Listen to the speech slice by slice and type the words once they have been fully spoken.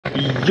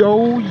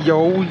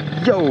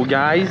Yo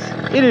guys,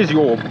 it is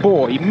your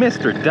boy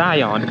Mr.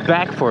 Dion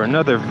back for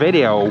another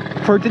video.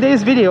 For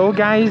today's video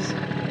guys,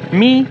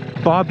 me,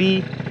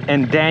 Bobby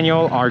and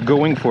Daniel are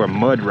going for a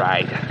mud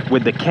ride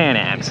with the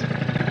Can-Ams.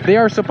 They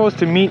are supposed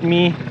to meet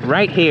me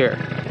right here.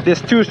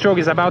 This two-stroke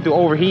is about to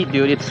overheat,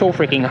 dude. It's so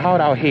freaking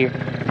hot out here.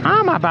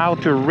 I'm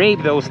about to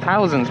rape those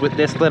thousands with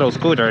this little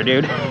scooter,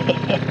 dude.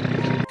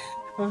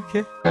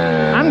 Okay.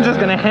 I'm just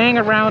gonna hang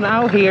around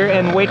out here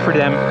and wait for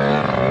them.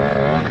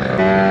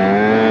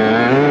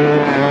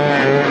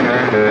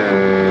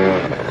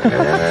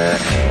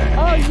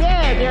 Oh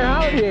yeah, they're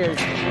out here.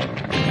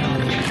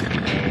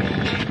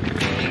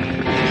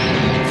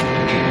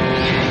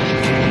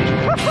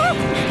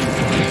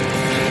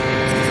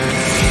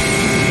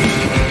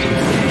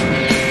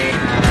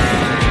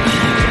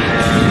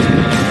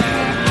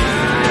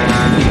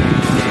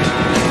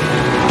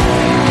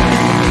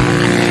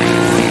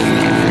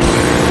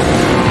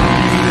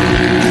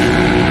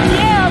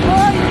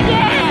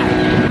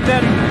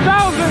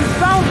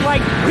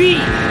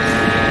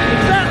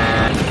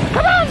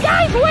 Come on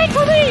guys, wait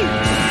for me!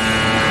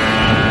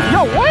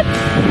 Yo, what?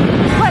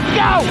 Let's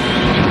go!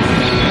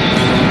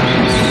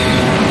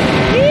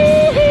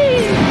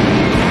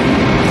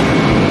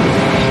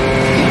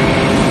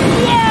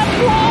 Yeah,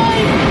 boy!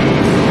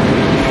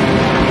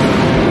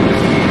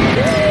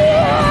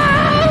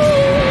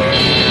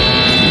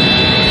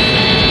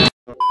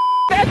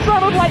 That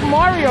sounded like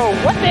Mario,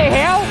 what the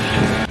hell?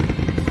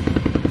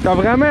 T'as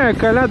vraiment un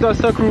collant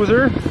d'Osta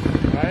Cruiser?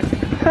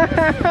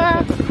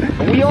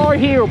 We are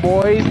here,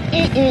 boys.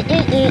 Yes,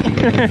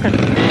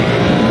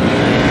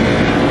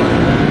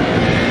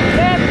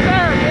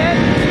 sir, man.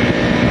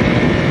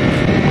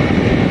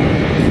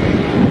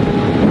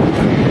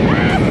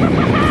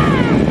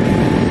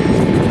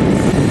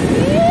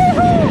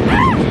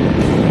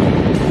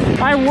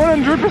 I'm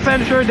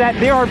 100% sure that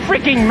they are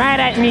freaking mad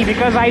at me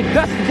because I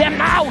dust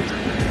them out.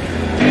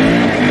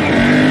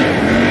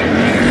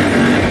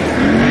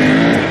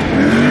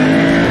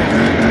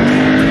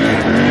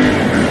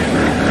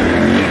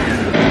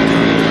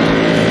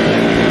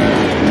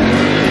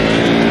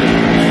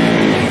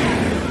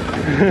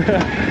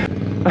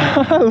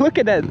 Look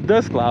at that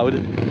dust cloud.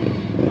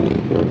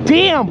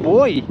 Damn,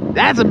 boy,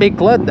 that's a big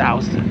cloud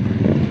house.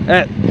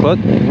 What?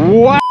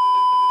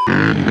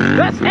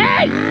 That's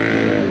hey!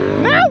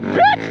 No,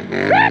 bitch!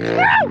 Bitch,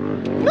 no!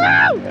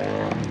 No!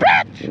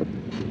 Bitch!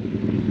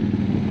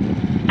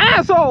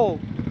 Asshole!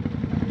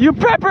 You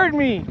peppered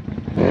me!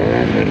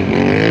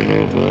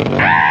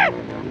 Ah!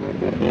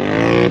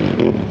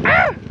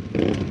 Ah!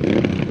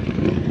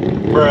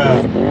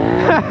 Bruh.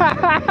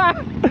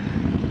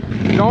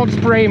 Don't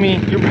spray me,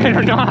 you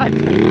better not.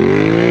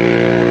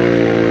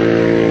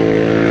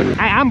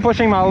 I'm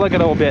pushing my luck a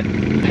little bit.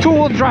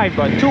 Two-wheel drive,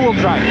 bud, two-wheel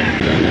drive.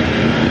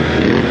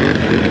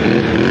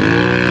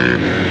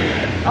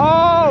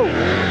 Oh!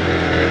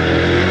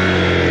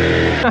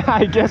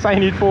 I guess I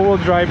need four-wheel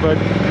drive, bud.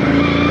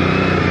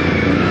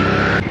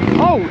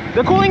 Oh,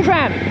 the cooling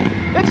fan!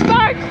 It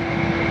starts!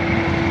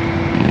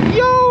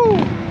 Yo!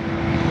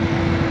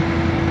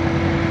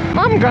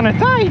 I'm gonna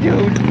die,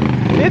 dude.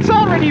 It's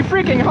already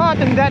freaking hot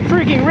and that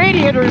freaking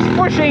radiator is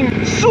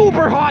pushing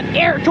super hot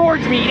air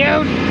towards me,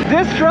 dude.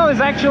 This trail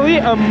is actually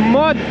a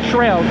mud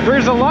trail.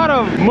 There's a lot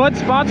of mud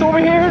spots over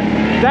here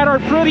that are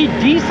pretty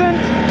decent.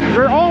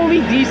 They're only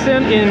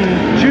decent in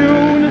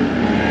June,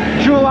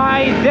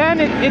 July, then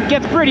it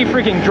gets pretty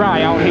freaking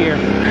dry out here.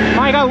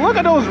 My God, look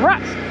at those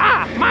ruts.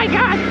 Ah, my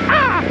God,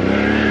 ah.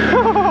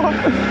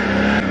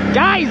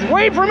 Guys,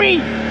 wait for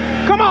me.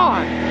 Come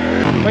on.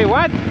 Wait,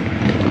 what?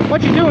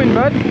 What you doing,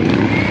 bud?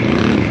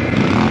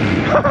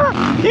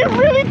 You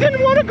really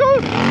didn't want to go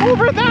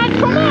over that?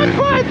 Come on,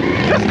 bud!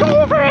 Just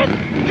go over it!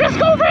 Just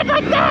go over it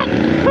like that!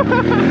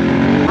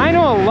 I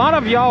know a lot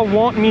of y'all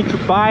want me to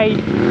buy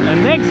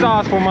an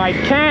exhaust for my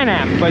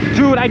Can-Am, but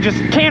dude, I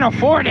just can't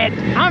afford it.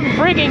 I'm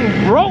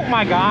freaking broke,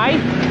 my guy.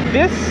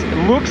 This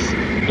looks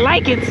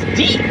like it's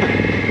deep.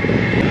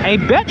 I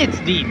bet it's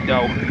deep,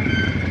 though.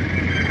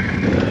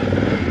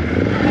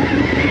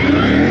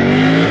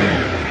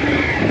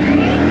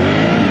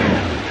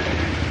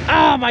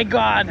 Oh my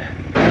God!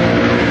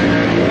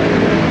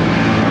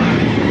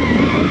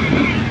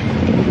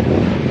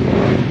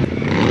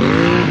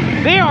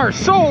 They are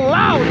so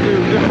loud,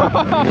 dude.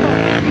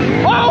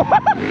 Oh,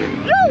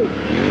 you!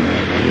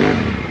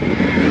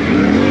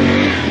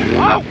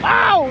 Oh,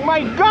 ow,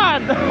 my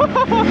God!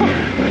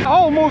 I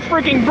almost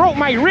freaking broke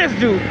my wrist,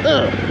 dude.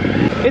 Ugh.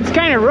 It's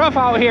kind of rough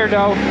out here,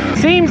 though.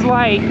 Seems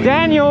like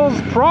Daniel's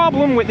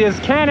problem with his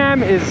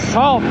Can-Am is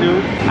solved,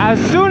 dude.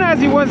 As soon as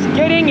he was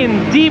getting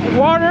in deep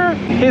water,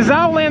 his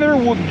Outlander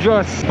would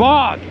just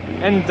bog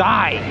and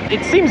die.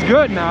 It seems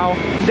good now.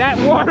 That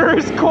water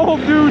is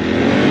cold, dude.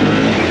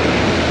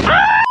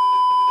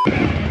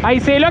 Hey,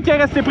 c'est là qu'il est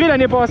resté pris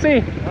l'année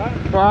passée. Ouais?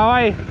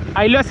 Ouais.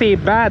 Hey, là, c'est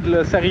bad,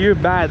 là. Sérieux,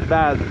 bad.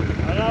 L'année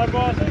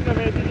passée, il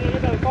avait été tiré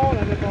dans le fond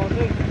l'année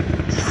passée.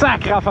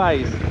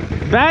 Sacrifice.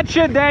 Bad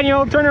shit,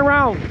 Daniel. Turn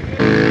around.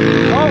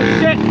 Oh,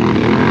 shit.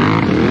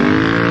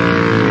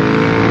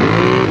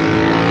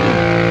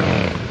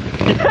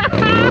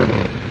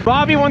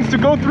 Bobby wants to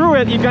go through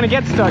it, you're gonna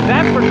get stuck,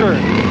 that's for sure.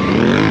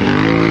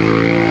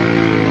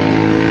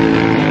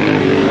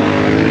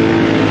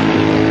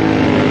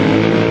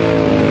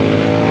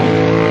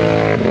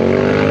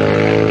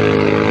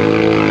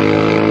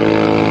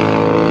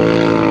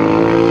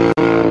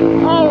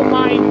 Oh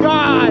my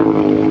God!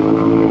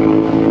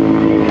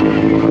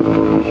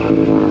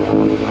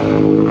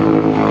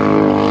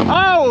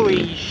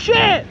 Holy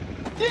shit!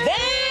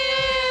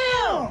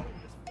 Damn!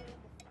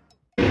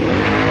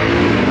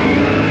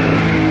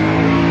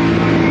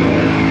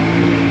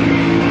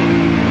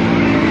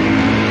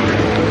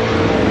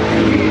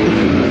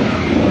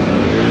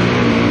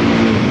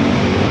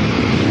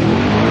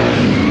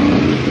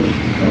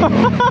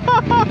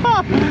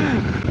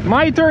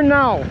 My turn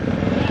now.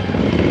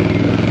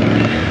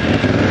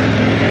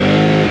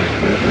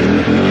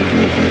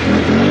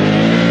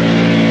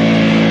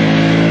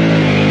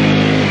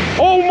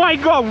 Oh my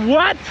God,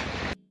 what?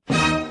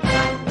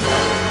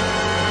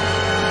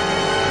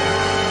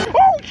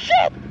 Oh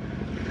shit!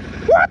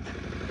 What?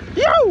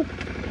 Yo!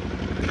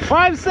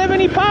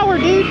 570 power,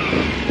 dude.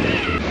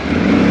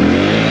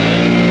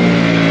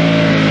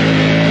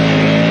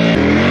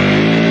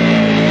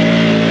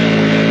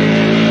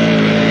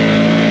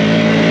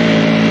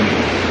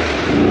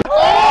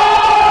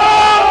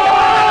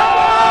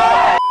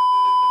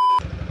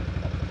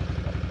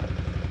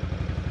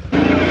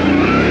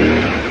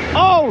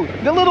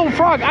 The little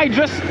frog, I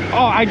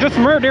just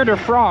murdered a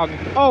frog.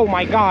 Oh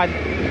my God.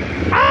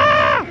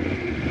 Ah!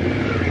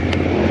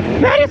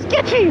 That is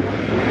sketchy.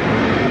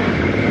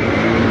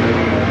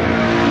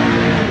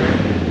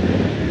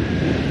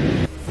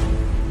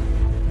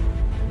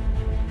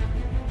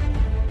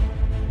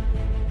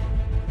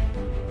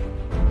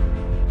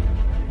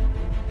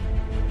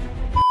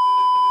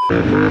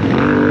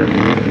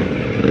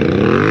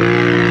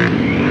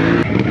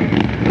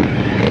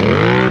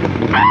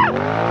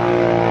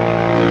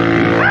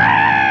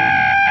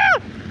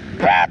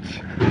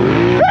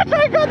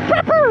 I got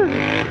peppered!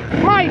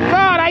 My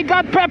God, I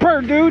got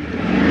peppered, dude!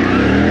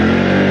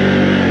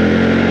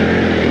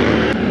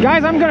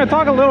 Guys, I'm gonna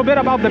talk a little bit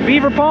about the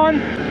beaver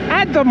pond.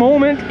 At the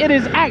moment, it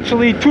is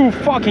actually too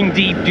fucking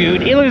deep,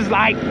 dude. It is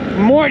like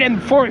more than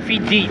 4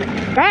 feet deep.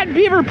 That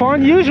beaver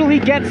pond usually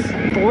gets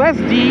less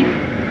deep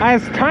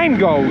as time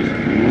goes.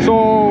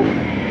 So,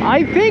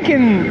 I think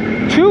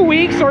in 2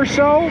 weeks or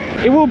so,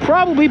 it will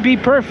probably be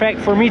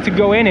perfect for me to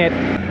go in it.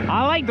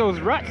 I like those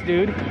ruts,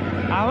 dude.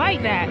 I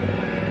like that.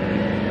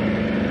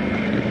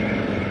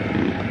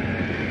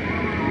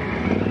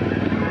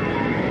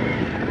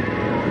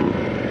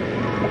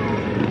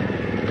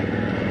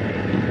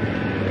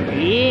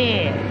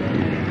 Yeah.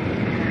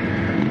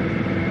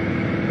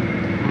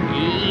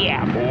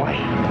 Yeah, boy.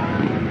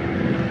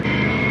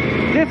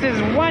 This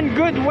is one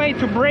good way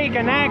to break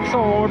an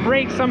axle or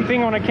break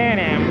something on a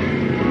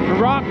Can-Am.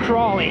 Rock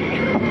crawling.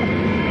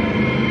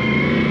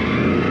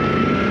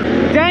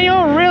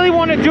 Daniel really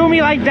want to do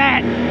me like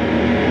that.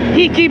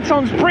 He keeps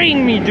on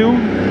spraying me, dude.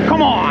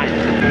 Come on.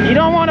 You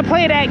don't want to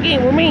play that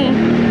game with me.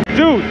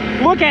 Dude,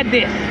 look at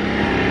this.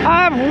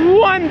 I have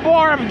 1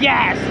 bar of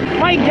gas.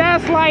 My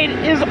gas light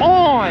is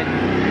on.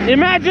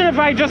 Imagine if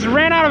I just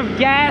ran out of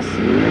gas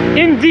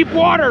in deep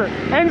water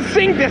and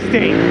sink this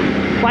thing.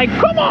 Like,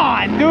 come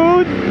on,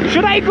 dude.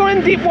 Should I go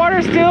in deep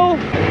water still?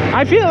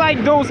 I feel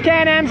like those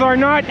Can-Ams are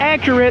not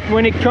accurate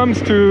when it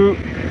comes to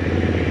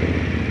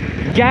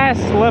gas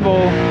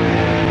level.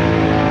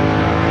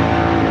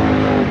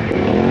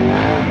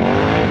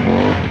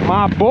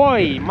 My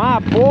boy, my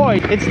boy.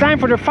 It's time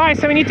for the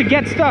 570 to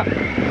get stuck.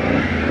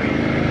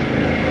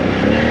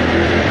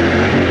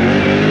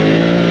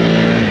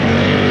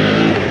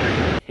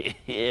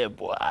 Yeah,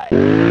 boy.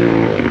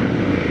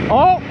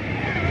 Oh!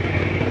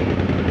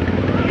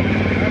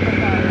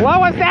 What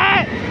was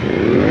that?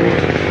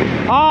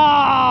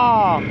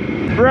 Oh!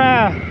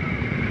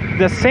 Bruh.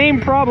 The same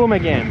problem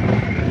again.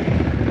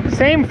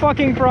 Same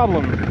fucking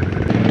problem.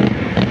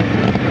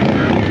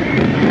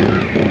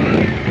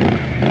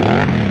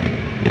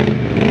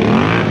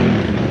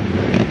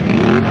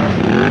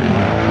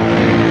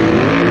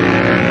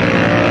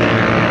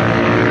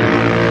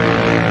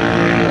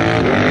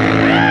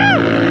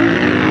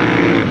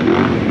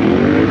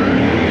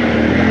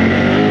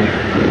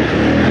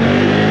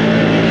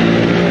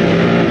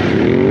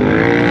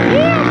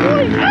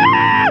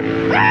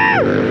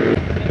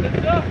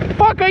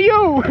 Fuck are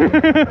you?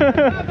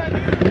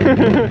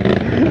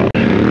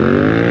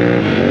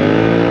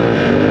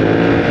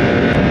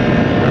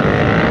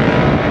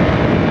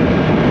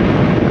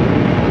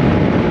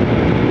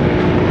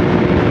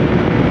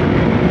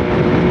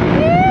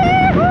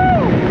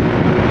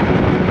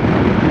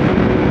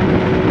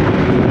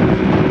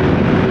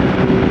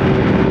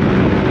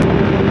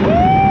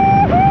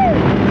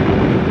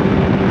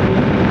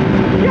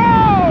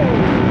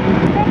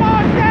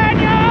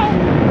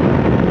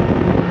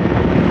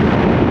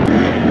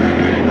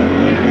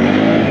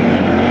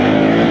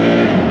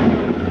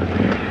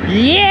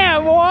 Yeah,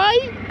 boy!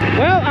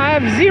 Well, I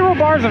have 0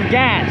 bars of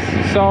gas,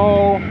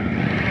 so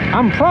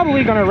I'm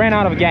probably gonna run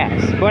out of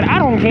gas, but I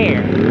don't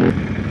care.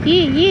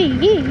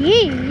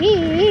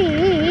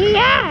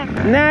 Yeah.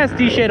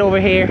 Nasty shit over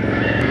here.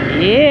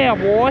 Yeah,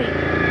 boy.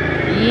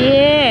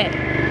 Yeah.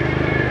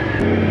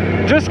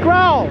 Just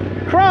crawl.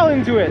 Crawl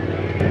into it.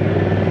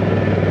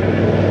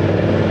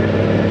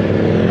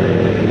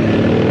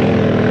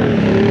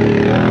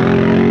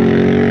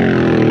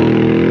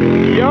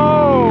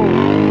 Yo.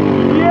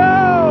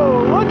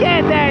 Yo. Look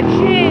at that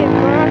shit,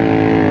 bro.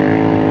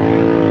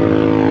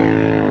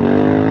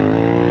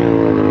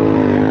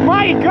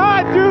 My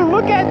God, dude.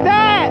 Look at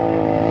that.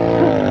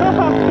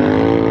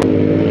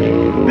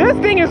 This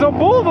thing is a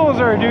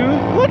bulldozer,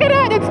 dude. Look at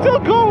that. It's still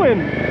going.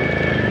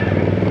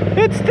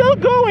 It's still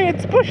going.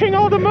 It's pushing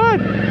all the mud.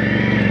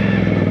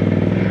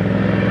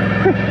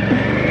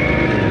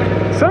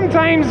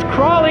 Sometimes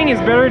crawling is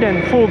better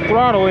than full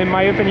throttle, in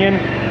my opinion.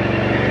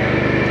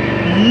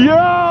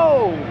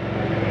 Yo!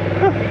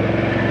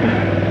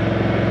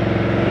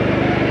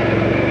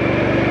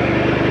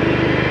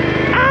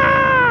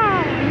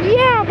 Ah!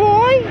 Yeah,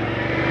 boy!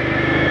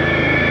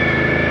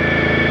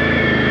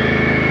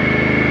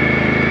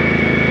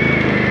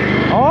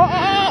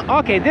 Oh,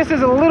 okay, this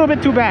is a little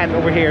bit too bad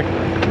over here.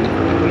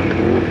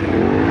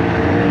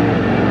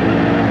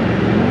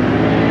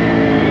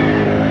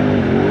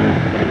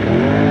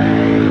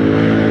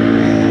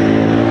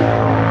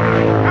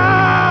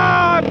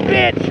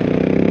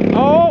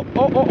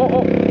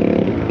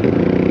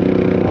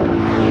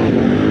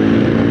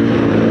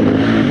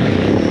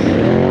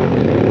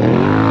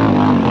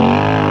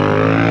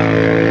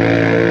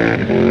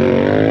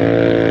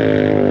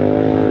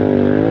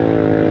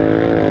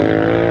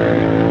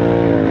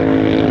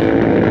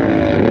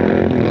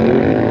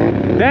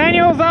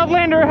 Daniel's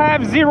Outlander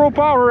have zero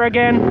power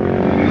again.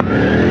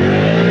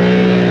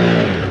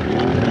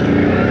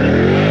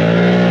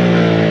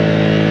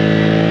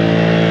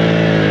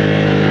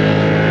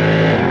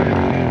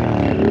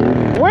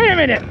 Wait a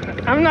minute,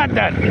 I'm not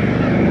done.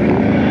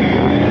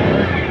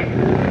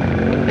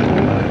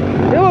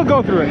 It will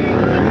go through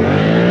it.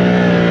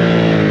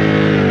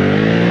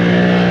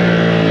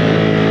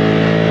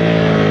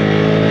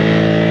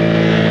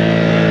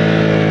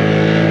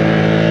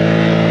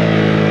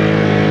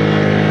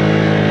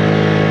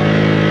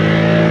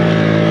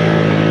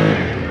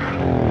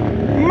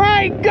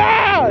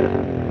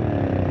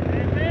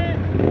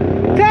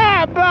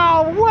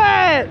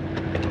 What?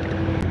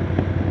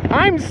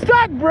 I'm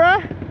stuck,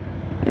 bruh.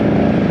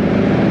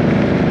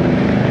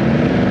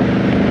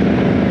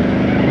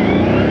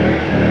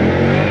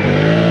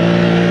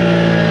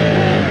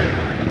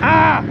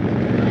 Ah.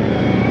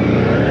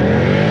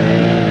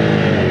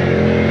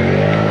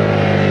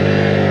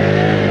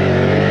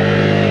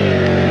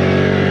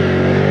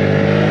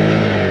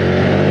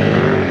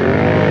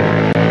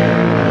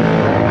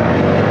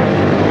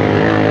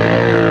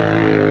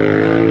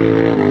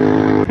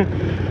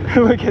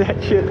 Look at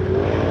that shit.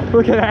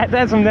 Look at that.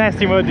 That's some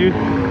nasty mud, dude.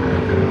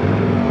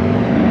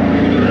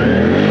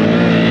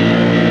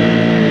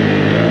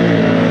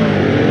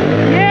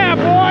 Yeah,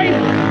 boy.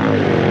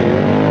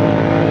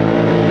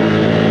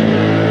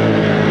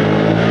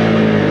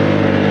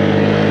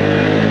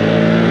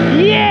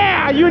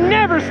 Yeah, you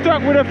never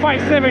stuck with a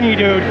 570,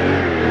 dude.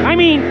 I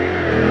mean,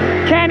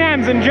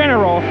 Can-Ams in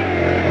general.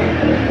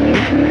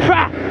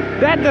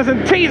 That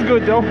doesn't taste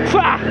good, though.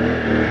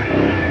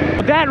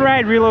 That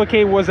ride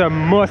relocate was a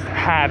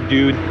must-have,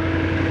 dude.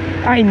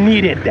 I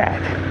needed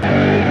that.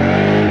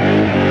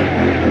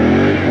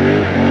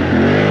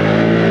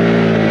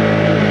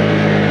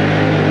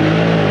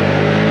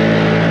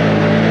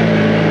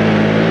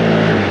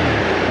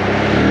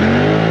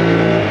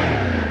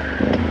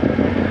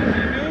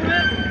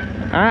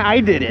 I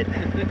did it.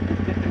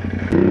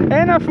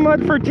 Enough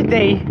mud for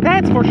today,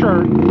 that's for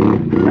sure.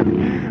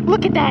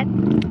 Look at that.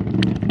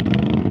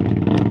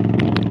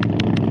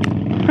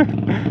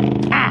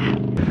 Ah.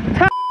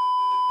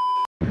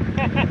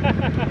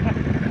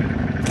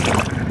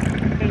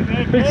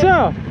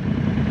 Pizza.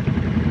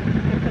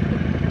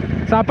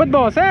 Sapad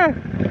boss, eh?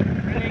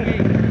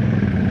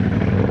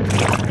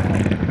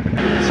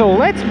 So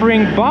let's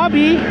bring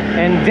Bobby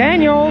and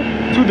Daniel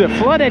to the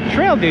flooded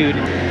trail, dude.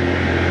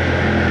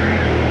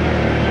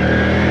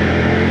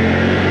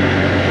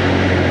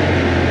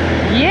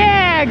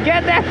 Yeah,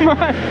 get that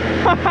mud.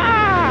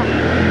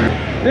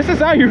 This is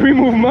how you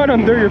remove mud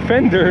under your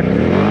fender.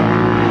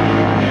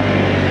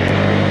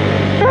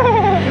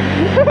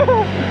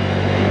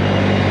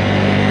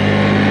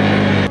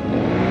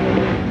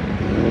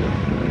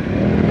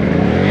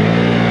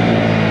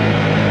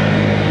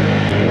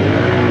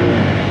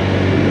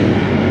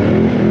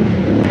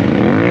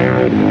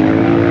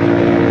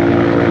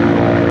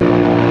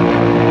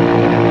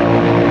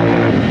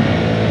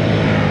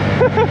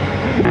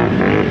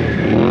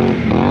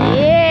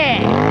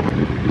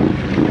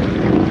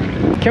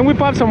 Can we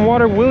pop some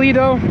water wheelie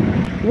though?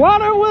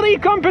 Water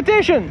wheelie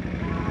competition!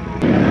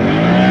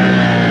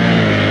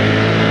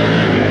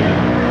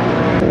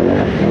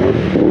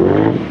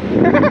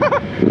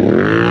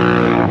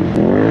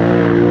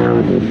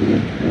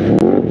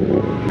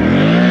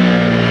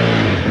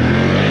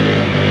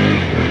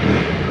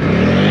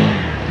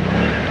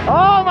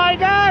 Oh my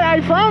God,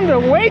 I found a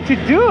way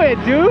to do it,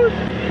 dude.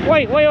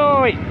 Wait.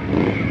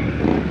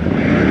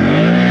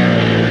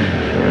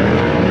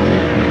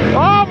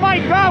 Oh my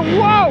God,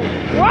 whoa.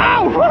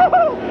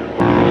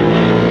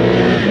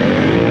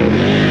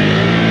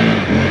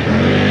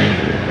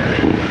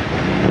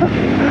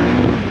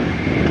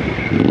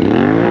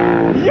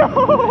 Yo!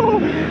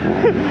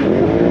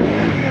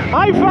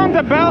 I found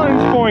the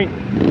balance point.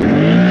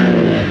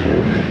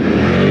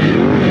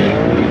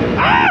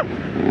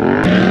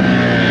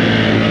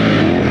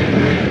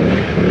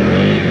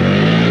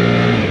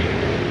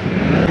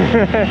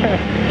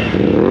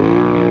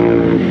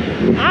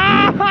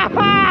 Ah!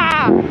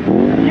 Ah!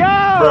 Yo!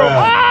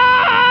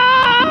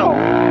 Oh!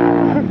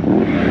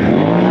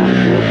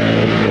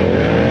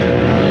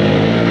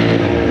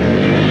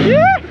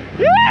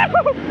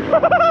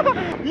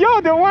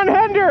 Yo, the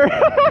one-hander!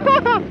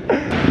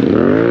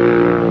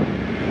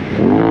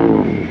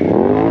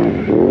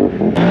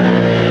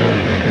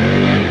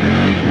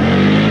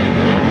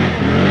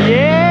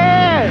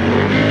 Yeah!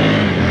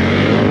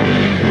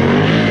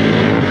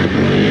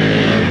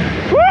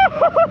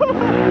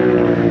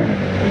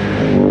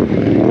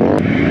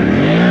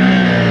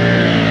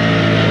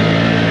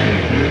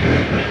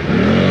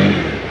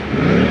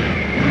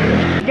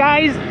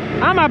 Guys,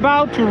 I'm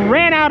about to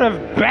run out of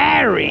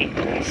battery.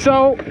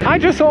 So I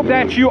just hope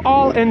that you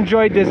all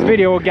enjoyed this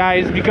video,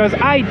 guys, because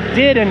I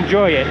did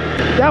enjoy it.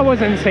 That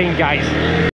was insane, guys.